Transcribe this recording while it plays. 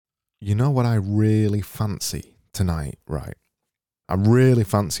You know what I really fancy tonight, right? I really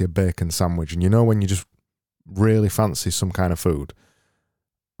fancy a bacon sandwich. And you know when you just really fancy some kind of food?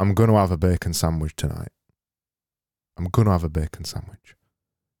 I'm going to have a bacon sandwich tonight. I'm going to have a bacon sandwich.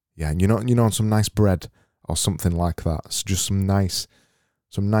 Yeah, and you know, some nice bread or something like that. It's just some nice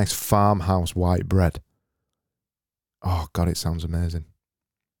farmhouse white bread. Oh, God, it sounds amazing.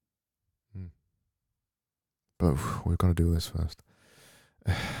 But we've got to do this first.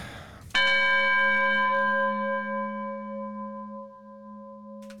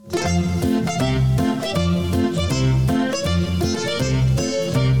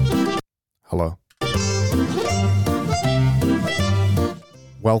 Hello.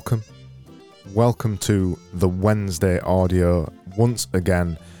 Welcome to the Wednesday audio once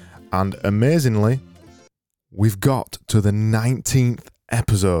again. And amazingly, we've got to the 19th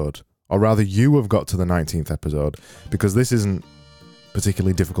episode. Or rather, you have got to the 19th episode, because this isn't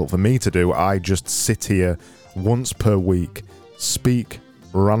particularly difficult for me to do. I just sit here once per week, speak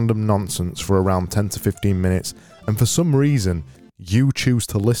random nonsense for around 10 to 15 minutes, and for some reason, you choose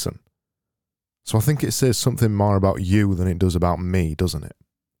to listen. So I think it says something more about you than it does about me, doesn't it?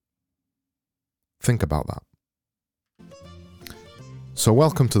 Think about that. So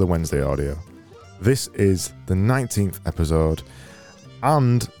welcome to the Wednesday audio. This is the 19th episode,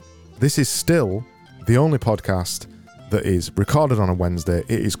 and this is still the only podcast that is recorded on a Wednesday.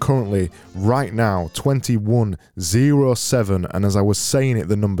 It is currently, right now, 21:07, and as I was saying it,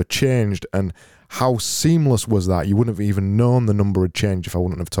 the number changed, and how seamless was that? You wouldn't have even known the number had changed if I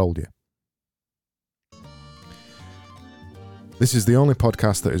wouldn't have told you. This is the only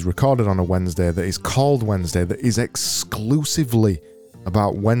podcast that is recorded on a Wednesday, that is called Wednesday, that is exclusively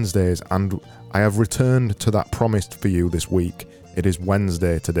about Wednesdays, and I have returned to that promise for you this week. It is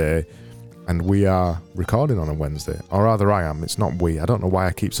Wednesday today, and we are recording on a Wednesday. Or rather, I am. It's not we. I don't know why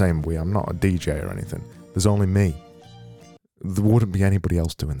I keep saying we. I'm not a DJ or anything. There's only me. There wouldn't be anybody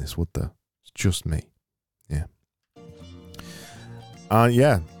else doing this, would there? It's just me. Yeah.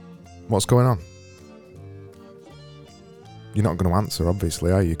 Yeah. What's going on? You're not going to answer,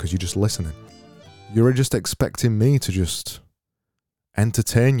 obviously, are you? Because you're just listening. You're just expecting me to just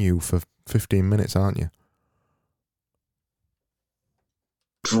entertain you for 15 minutes, aren't you?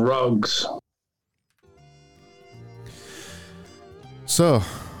 Drugs. So,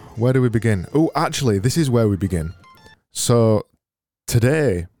 where do we begin? Oh, actually, this is where we begin. So,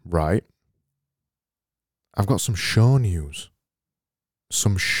 today, right, I've got some show news.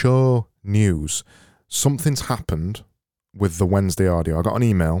 Something's happened with the Wednesday audio. I got an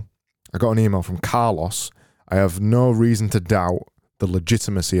email from Carlos. I have no reason to doubt the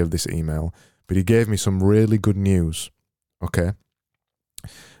legitimacy of this email, but he gave me some really good news. Okay?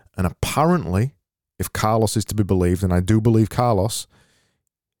 And apparently, if Carlos is to be believed, and I do believe Carlos,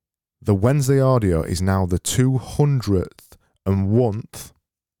 the Wednesday audio is now the 201st.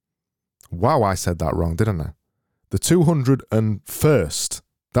 Wow, I said that wrong, didn't I? The 201st.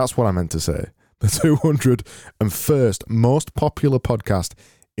 That's what I meant to say. The 201st most popular podcast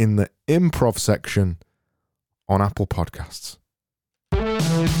in the improv section on Apple Podcasts. I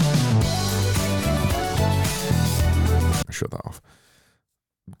shut that off.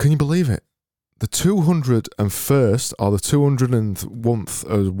 Can you believe it? The 201st or the 201th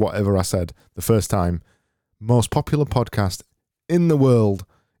or whatever I said the first time, most popular podcast in the world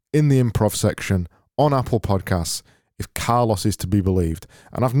in the improv section on Apple Podcasts, if Carlos is to be believed.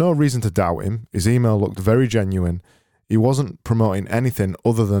 And I've no reason to doubt him. His email looked very genuine. He wasn't promoting anything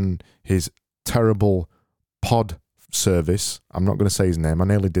other than his terrible pod service. I'm not going to say his name. I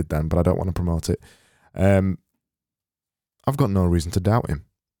nearly did then, but I don't want to promote it. I've got no reason to doubt him.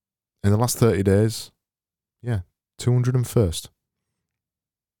 In the last 30 days, 201st.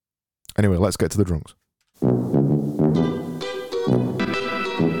 Anyway, let's get to the drunks.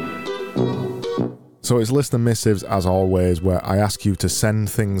 So it's listener missives, as always, where I ask you to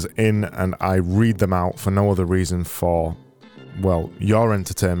send things in and I read them out for no other reason for, well, your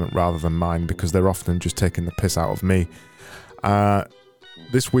entertainment rather than mine, because they're often just taking the piss out of me.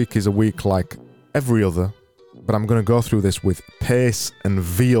 This week is a week like every other, but I'm going to go through this with pace and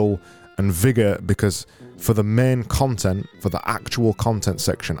zeal and vigour, because for the main content, for the actual content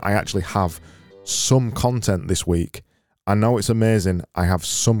section, I actually have some content this week. I know it's amazing. I have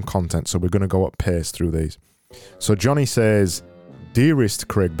some content, so we're going to go at pace through these. So Johnny says, "Dearest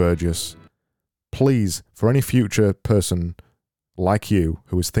Craig Burgess, please, for any future person like you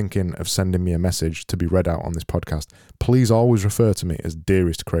who is thinking of sending me a message to be read out on this podcast, please always refer to me as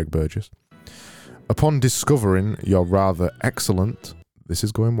Dearest Craig Burgess. Upon discovering your rather excellent," this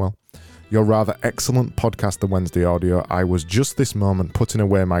is going well, your rather excellent podcast, The Wednesday Audio. I was just this moment putting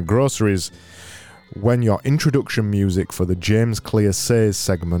away my groceries when your introduction music for the James Clear Says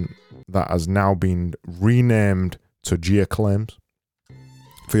segment, that has now been renamed to Gia Claims,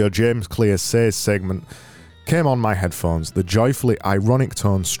 for your James Clear Says segment, came on my headphones. The joyfully ironic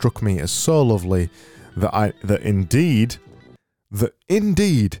tone struck me as so lovely that indeed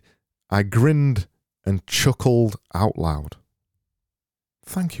I grinned and chuckled out loud.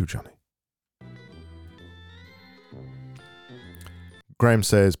 Thank you, Johnny. Graham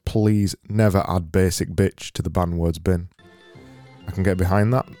says, please never add basic bitch to the ban words bin. I can get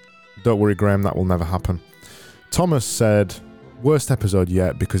behind that. Don't worry, Graham, that will never happen. Thomas said, worst episode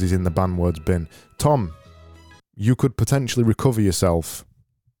yet because he's in the ban words bin. Tom, you could potentially recover yourself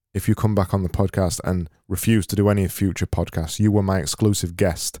if you come back on the podcast and refuse to do any future podcasts. You were my exclusive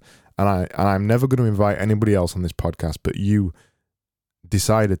guest, and I'm never going to invite anybody else on this podcast, but you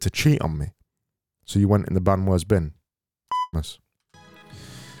decided to cheat on me. So you went in the ban words bin. Thomas.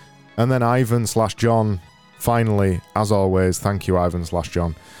 And then Ivan/John, finally, as always, thank you,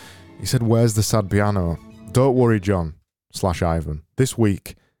 Ivan/John. He said, where's the sad piano? Don't worry, John/Ivan. This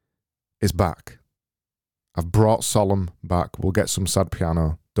week is back. I've brought Solemn back. We'll get some sad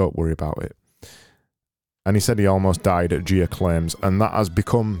piano. Don't worry about it. And he said he almost died at Gia Claims, and that has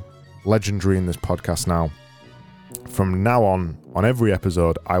become legendary in this podcast now. From now on every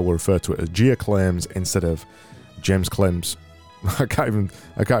episode, I will refer to it as Gia Claims instead of James Claims. I can't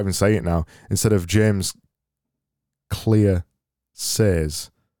even say it now. Instead of James Clear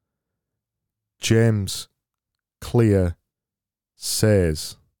Says. James Clear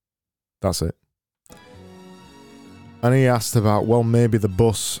Says. That's it. And he asked about, well, maybe the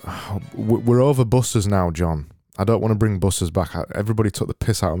bus. We're over buses now, John. I don't want to bring buses back. Everybody took the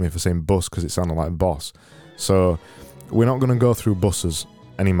piss out of me for saying bus because it sounded like boss. So we're not going to go through buses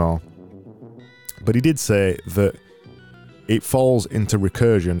anymore. But he did say that it falls into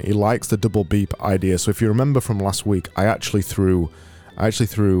recursion. He likes the double beep idea. So if you remember from last week, I actually threw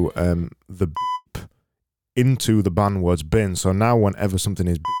the beep into the ban words bin. So now whenever something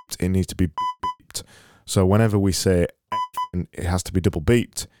is beeped, it needs to be beeped. So whenever we say anything, it has to be double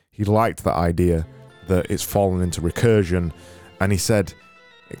beeped. He liked that idea that it's fallen into recursion, and he said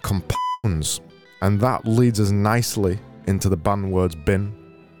it compounds, and that leads us nicely into the ban words bin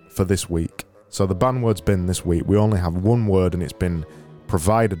for this week. So the ban words bin this week, we only have one word, and it's been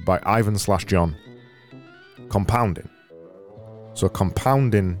provided by Ivan/John. Compounding. So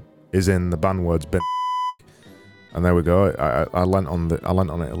compounding is in the ban words bin, and there we go. I lent on it a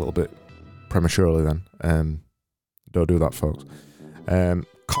little bit prematurely then. Don't do that, folks.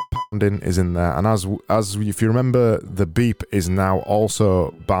 Compounding is in there, and as if you remember, the beep is now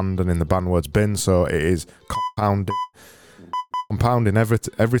also banned and in the ban words bin, so it is compounding. Compounding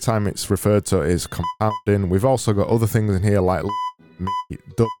every time it's referred to is compounding. We've also got other things in here like me,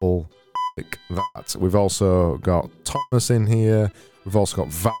 double, like that. We've also got Thomas in here. We've also got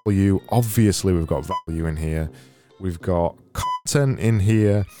value. Obviously, we've got value in here. We've got content in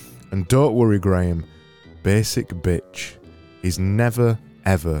here. And don't worry, Graham, basic bitch is never,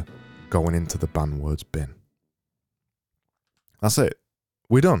 ever going into the ban words bin. That's it.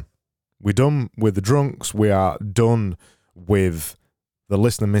 We're done. We're done with the drunks. We are done with the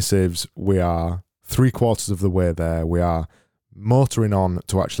listener missives. We are 3/4 of the way there. We are motoring on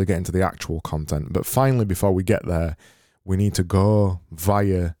to actually get into the actual content. But finally, before we get there, we need to go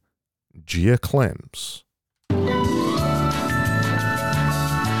via Gia Claims.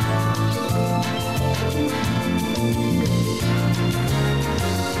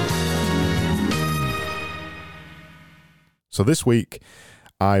 So this week,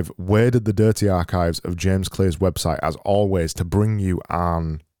 I've waded the dirty archives of James Clear's website, as always, to bring you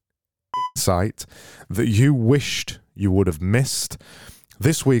an insight that you wished you would have missed.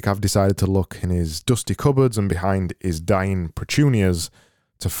 This week, I've decided to look in his dusty cupboards and behind his dying petunias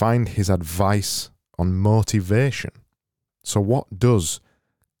to find his advice on motivation. So what does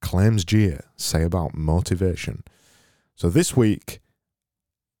Claims Gia say about motivation? So this week,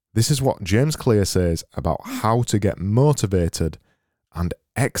 this is what James Clear says about how to get motivated and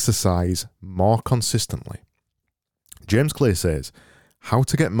exercise more consistently. James Clear says, how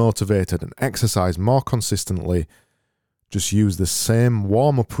to get motivated and exercise more consistently, just use the same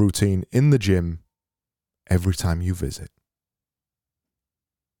warm-up routine in the gym every time you visit.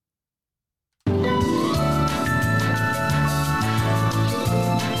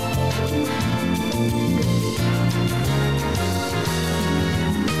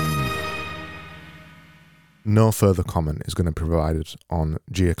 No further comment is going to be provided on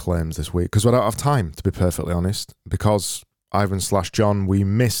Gia Claims this week because I don't have time, to be perfectly honest, because Ivan/John, we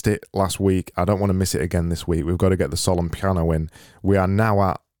missed it last week. I don't want to miss it again this week. We've got to get the solemn piano in. We are now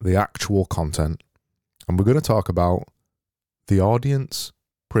at the actual content, and we're going to talk about the audience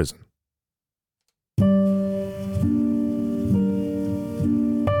prison.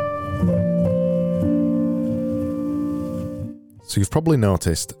 So you've probably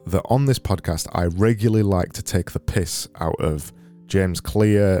noticed that on this podcast, I regularly like to take the piss out of James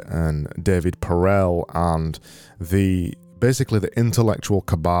Clear and David Perell and basically the intellectual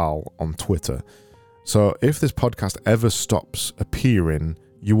cabal on Twitter. So if this podcast ever stops appearing,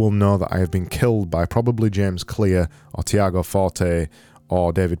 you will know that I have been killed by probably James Clear or Tiago Forte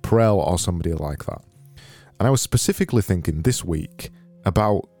or David Perell or somebody like that. And I was specifically thinking this week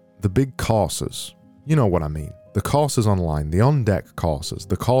about the big courses. You know what I mean. The courses online, the on-deck courses,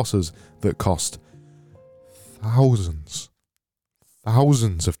 the courses that cost thousands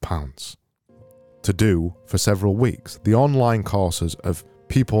of pounds to do for several weeks. The online courses of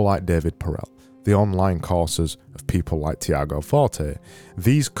people like David Perell, the online courses of people like Tiago Forte,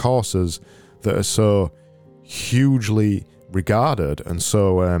 these courses that are so hugely regarded and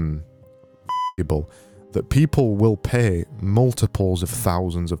so that people will pay multiples of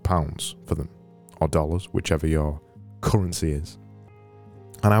thousands of pounds for them, or dollars, whichever your currency is.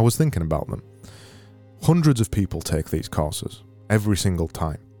 And I was thinking about them. Hundreds of people take these courses every single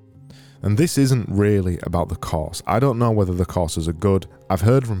time. And this isn't really about the course. I don't know whether the courses are good. I've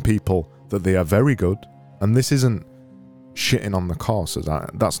heard from people that they are very good, and this isn't shitting on the courses.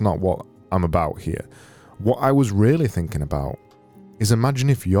 That's not what I'm about here. What I was really thinking about is, imagine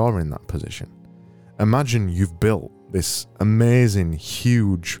if you're in that position. Imagine you've built this amazing,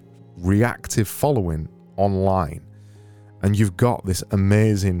 huge, reactive following online, and you've got this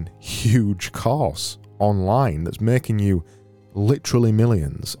amazing, huge course online that's making you literally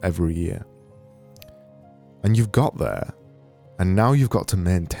millions every year. And you've got there, and now you've got to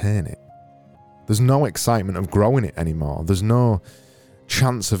maintain it. There's no excitement of growing it anymore. There's no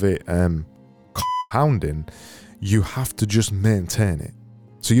chance of it compounding. You have to just maintain it.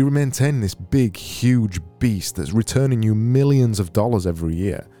 So you maintain this big, huge beast that's returning you millions of dollars every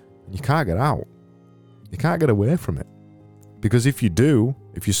year. And you can't get out. You can't get away from it. Because if you do,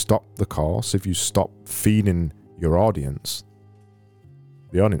 if you stop the course, if you stop feeding your audience,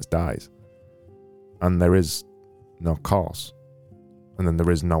 the audience dies. And there is no course. And then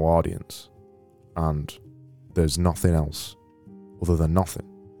there is no audience. And there's nothing else other than nothing.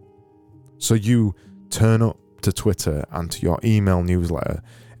 So you turn up to Twitter and to your email newsletter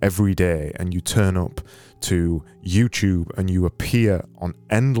every day, and you turn up to YouTube and you appear on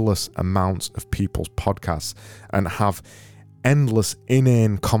endless amounts of people's podcasts and have endless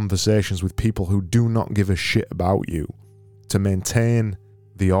inane conversations with people who do not give a shit about you to maintain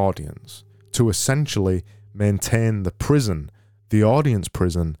the audience, to essentially maintain the prison, the audience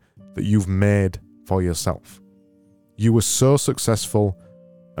prison that you've made for yourself. You were so successful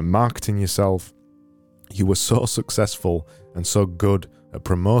at marketing yourself. You were so successful and so good at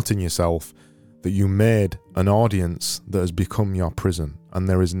promoting yourself that you made an audience that has become your prison, and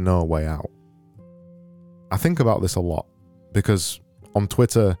there is no way out. I think about this a lot because on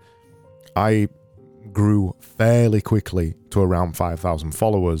Twitter, I grew fairly quickly to around 5,000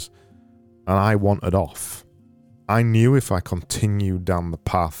 followers, and I wanted off. I knew if I continued down the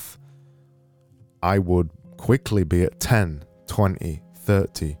path, I would quickly be at 10, 20,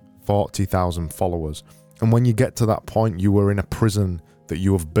 30, 40,000 followers. And when you get to that point, you were in a prison that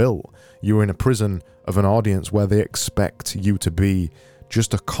you have built. You were in a prison of an audience where they expect you to be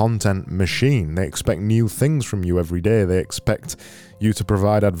just a content machine. They expect new things from you every day. They expect you to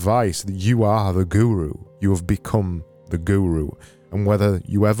provide advice. You are the guru. You have become the guru. And whether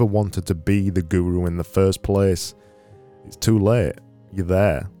you ever wanted to be the guru in the first place, it's too late. You're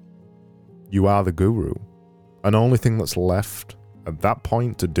there. You are the guru. And the only thing that's left at that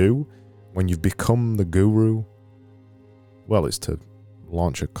point to do, when you've become the guru, well, it's to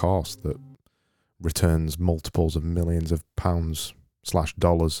launch a course that returns multiples of millions of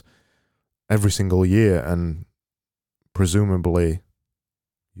pounds/dollars every single year, and presumably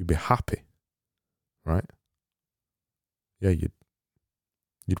you'd be happy, right? Yeah,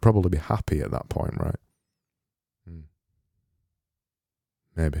 you'd probably be happy at that point, right?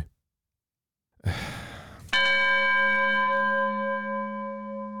 Maybe.